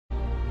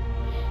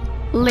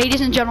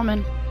Ladies and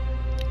gentlemen,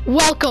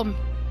 welcome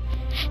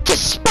to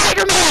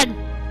Spider-Man!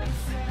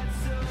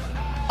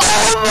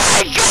 Oh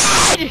my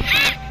god!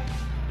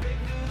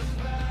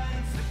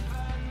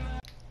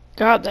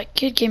 God, that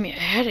kid gave me a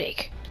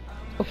headache.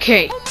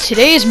 Okay,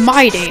 today is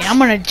my day, and I'm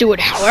gonna do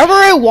it however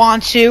I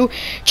want to,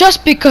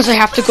 just because I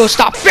have to go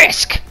stop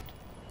Fisk!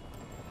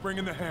 Bring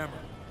in the hammer.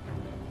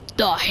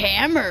 The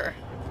hammer?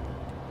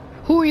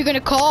 Who are you gonna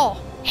call?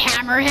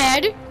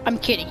 Hammerhead? I'm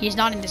kidding, he's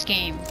not in this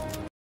game.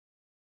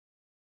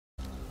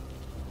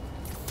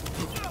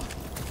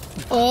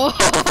 Oh,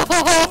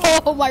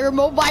 my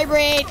remote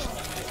vibrates!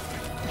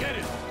 Get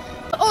it.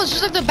 Oh, it's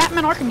just like the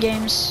Batman Arkham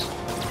games.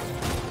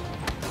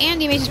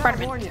 And the Amazing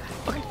Spider-Man. Okay.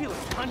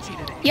 Punchy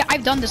today. Yeah,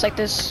 I've done this like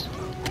this.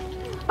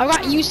 I've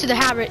gotten used to the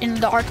habit in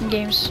the Arkham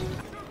games.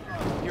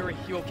 Yuri,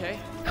 you okay?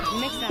 He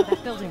makes it out of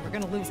that building, we're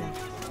gonna lose him.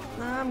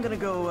 I'm gonna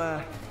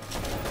go,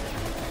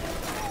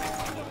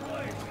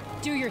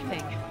 Do your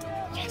thing.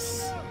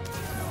 Yes.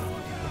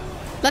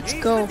 Let's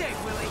go.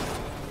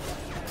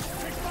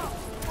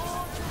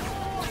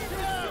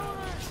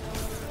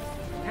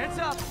 Heads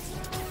up.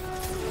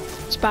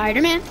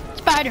 Spider-Man,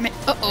 Spider-Man.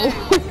 Uh-oh.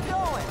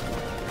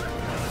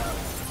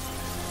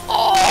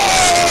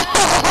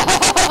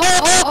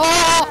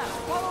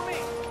 Follow me.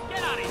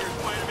 Get out of here,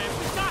 Spider-Man.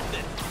 We got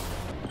this.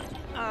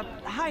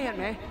 Hi, Aunt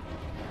May.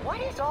 What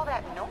is all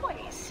that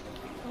noise?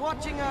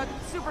 Watching a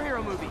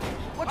superhero movie.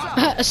 What's up?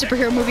 A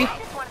superhero movie. I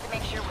just wanted to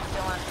make sure we're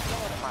still on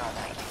schedule tomorrow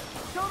night.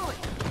 Totally.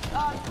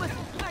 Listen,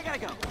 I gotta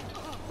go.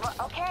 Well,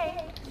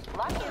 okay.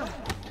 Love you.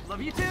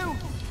 Love you too.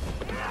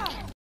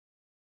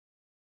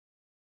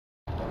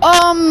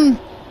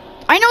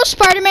 I know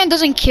Spider-Man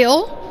doesn't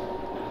kill,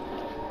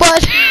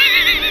 but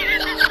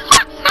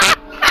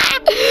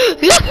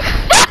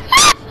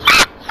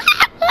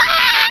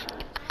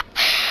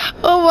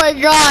oh my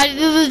god,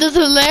 this is just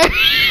hilarious.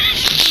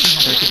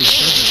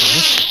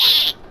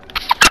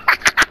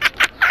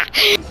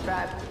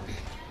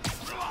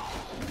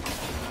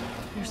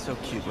 You're so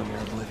cute when you're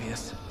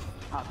oblivious.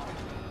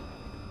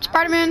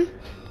 Spider-Man,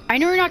 I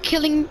know you're not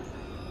killing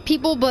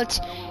people, but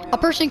a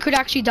person could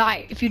actually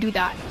die if you do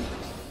that.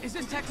 Is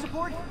this tech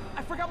support?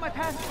 I forgot my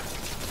password.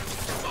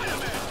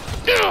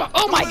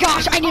 Oh my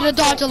gosh, I need to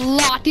dodge a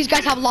lot. These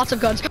guys have lots of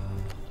guns.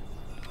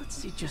 Let's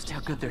see just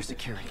how good their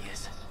security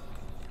is.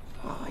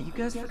 Aw, you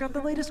guys forgot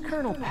the latest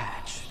kernel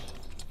patch.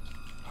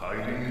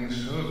 Hiding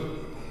so.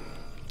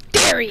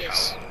 There he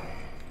is.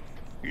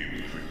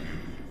 Even for you.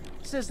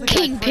 Says the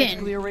Kingpin. guy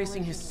frantically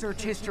erasing his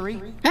search history.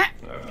 Huh?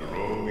 After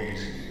all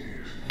these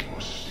years, you're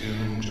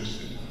still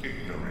just an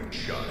ignorant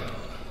child.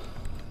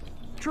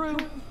 True,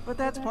 but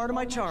that's part of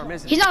my charm,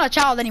 isn't He's it? not a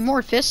child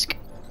anymore, Fisk.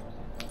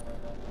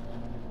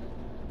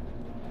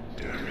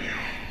 Damn you.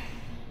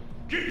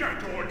 Get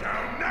that door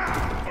down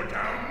now! Door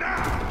down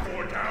now!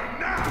 Door down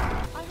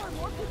now! I heard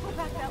more people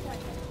back that way.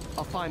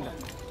 I'll find them.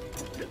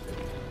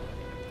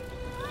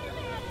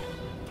 Spider-Man!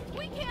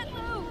 We can't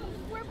move!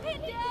 We're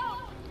pinned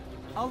down!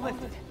 I'll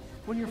lift it.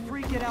 When you're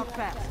free, get out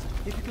fast.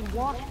 If you can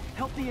walk,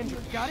 help the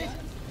injured. Got it?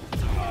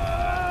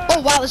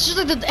 Oh wow, this is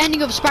like the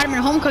ending of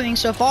Spider-Man Homecoming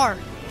so far.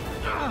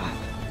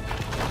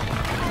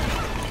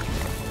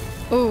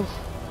 Ooh.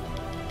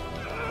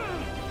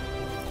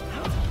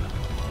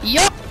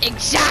 Yup,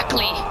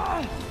 exactly.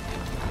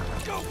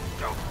 Go,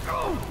 go,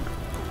 go!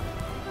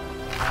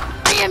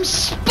 I am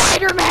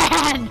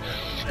Spider-Man!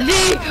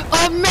 The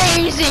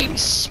amazing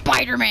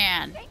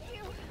Spider-Man!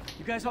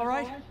 You guys all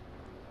right?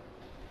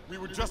 We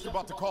were just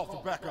about to call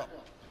for backup.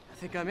 I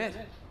think I'm it.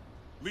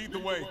 Lead the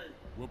way.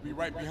 We'll be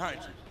right behind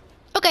you.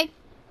 Okay.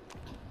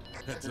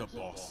 Heads up,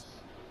 boss.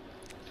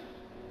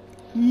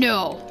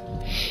 No.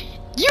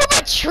 You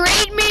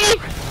betrayed me?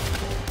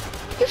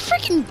 You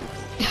freaking...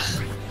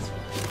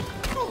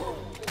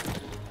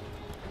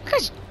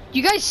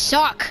 You guys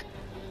suck.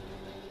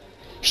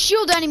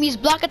 Shield enemies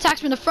block attacks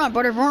from the front,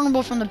 but are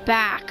vulnerable from the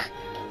back.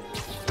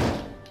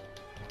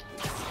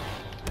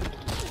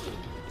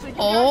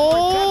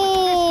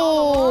 Oh!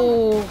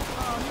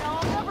 Now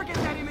I'll never get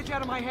that image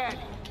out of my head.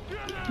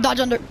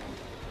 Dodge under.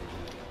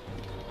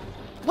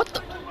 What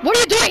the? What are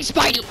you doing,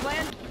 Spidey?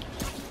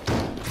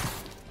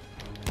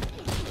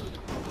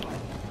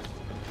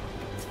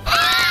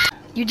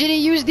 You didn't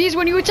use these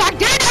when you attacked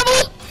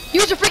Daredevil!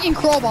 Use a freaking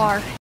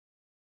crowbar.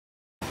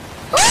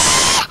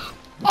 Ah!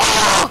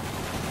 Ah!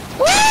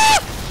 Ah!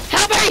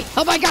 Help me!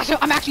 Oh my gosh,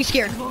 I'm actually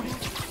scared. Come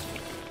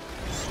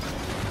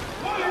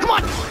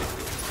on!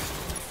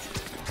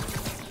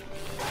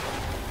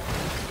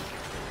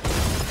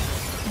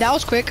 That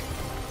was quick.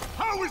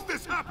 How is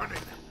this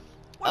happening?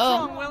 What's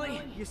wrong,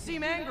 Willie? You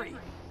seem angry.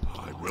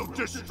 I will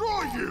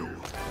destroy you!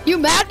 You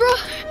mad, bro?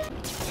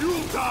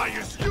 You'll die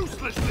as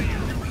uselessly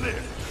as you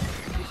live!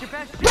 It's your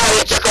best Bro,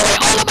 you took away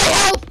all of my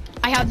health!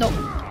 I have no...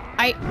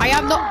 I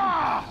have no...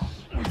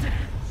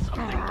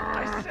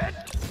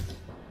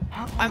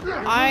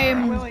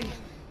 I'm... Willie.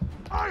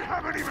 I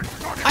haven't even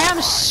started. I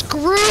am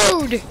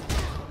screwed!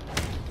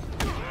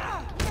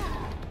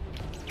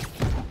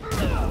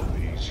 All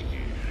these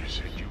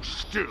years, and you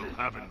still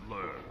haven't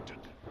learned.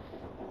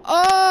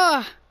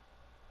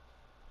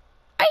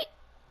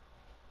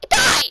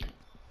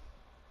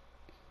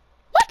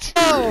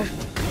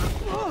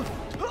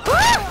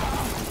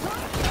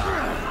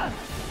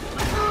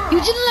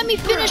 You didn't let me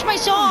finish my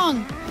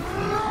song!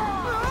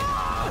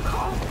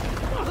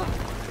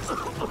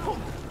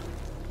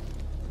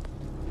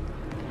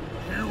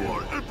 You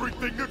are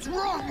everything that's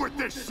wrong with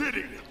this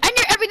city! And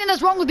you're everything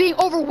that's wrong with being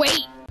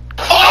overweight!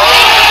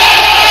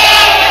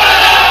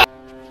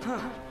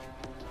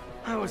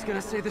 I was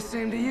gonna say the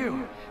same to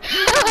you.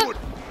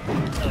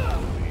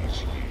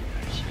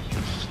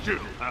 Still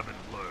haven't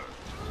learned.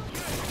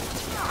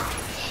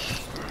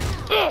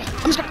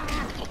 I'm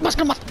just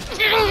gonna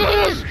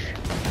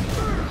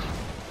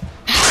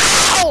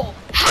How?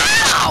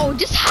 How?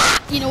 Just how?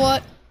 You know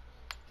what?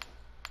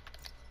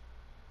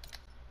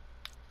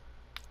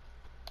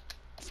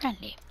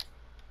 Friendly.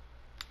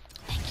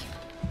 Thank you.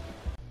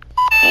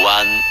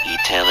 One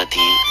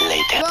eternity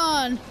later.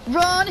 Run!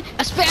 Run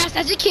as fast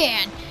as you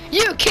can!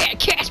 You can't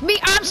catch me!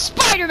 I'm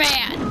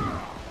Spider-Man!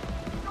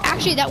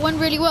 Actually, that went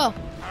really well.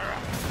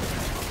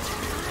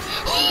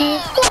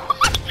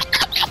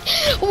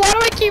 Why do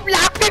I keep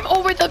laughing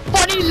over the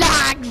funny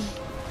lags?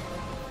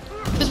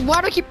 Just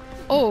why do I keep...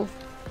 Oh.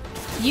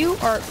 You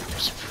are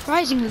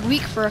surprisingly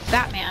weak for a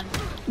fat man.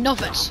 No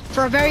offense.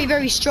 For a very,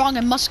 very strong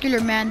and muscular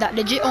man that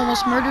legit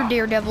almost murdered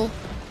Daredevil.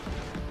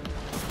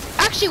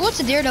 Actually, what's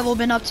the Daredevil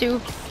been up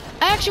to?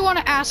 I actually want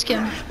to ask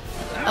him.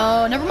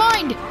 Oh, never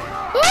mind.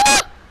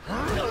 Ah!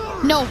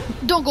 No,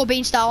 don't go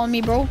Bane style on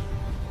me, bro.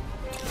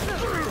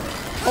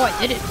 Oh, I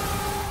did it.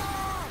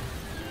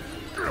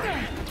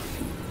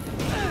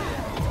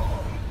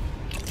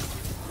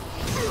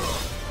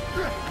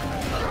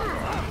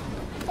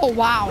 Oh,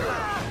 wow.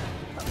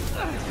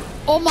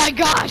 Oh my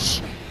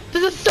gosh.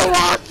 This is so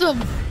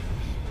awesome.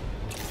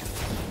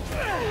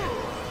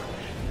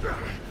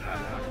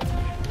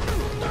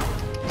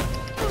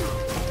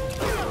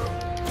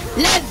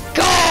 Let's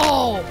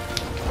go.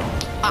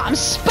 I'm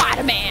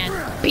Spider-Man.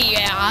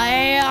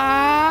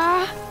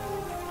 Yeah.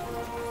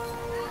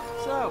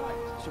 So,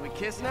 should we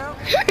kiss now?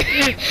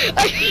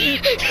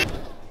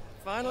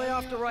 Finally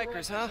off to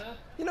Rikers, huh?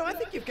 You know, I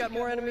think you've got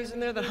more enemies in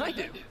there than I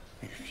do.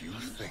 If you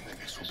think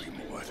this will be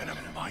more than a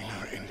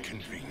minor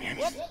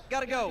inconvenience... Whoop,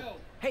 gotta go.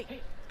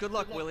 Hey, good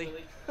luck, Willie.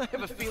 I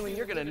have a feeling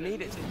you're gonna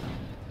need it.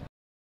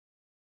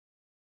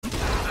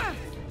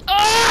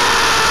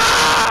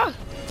 Ah!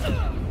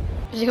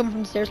 Is he coming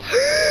from the stairs?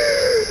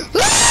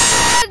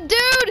 Ah,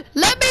 dude,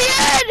 let me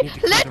in!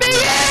 Let me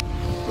in!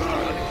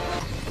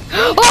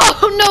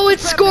 Oh no,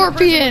 it's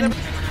Scorpion!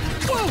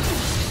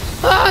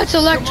 Ah, it's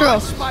Electro.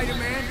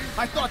 Spider-Man,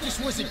 I thought this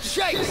was a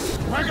chase!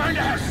 We're going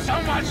to have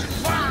so much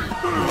fun!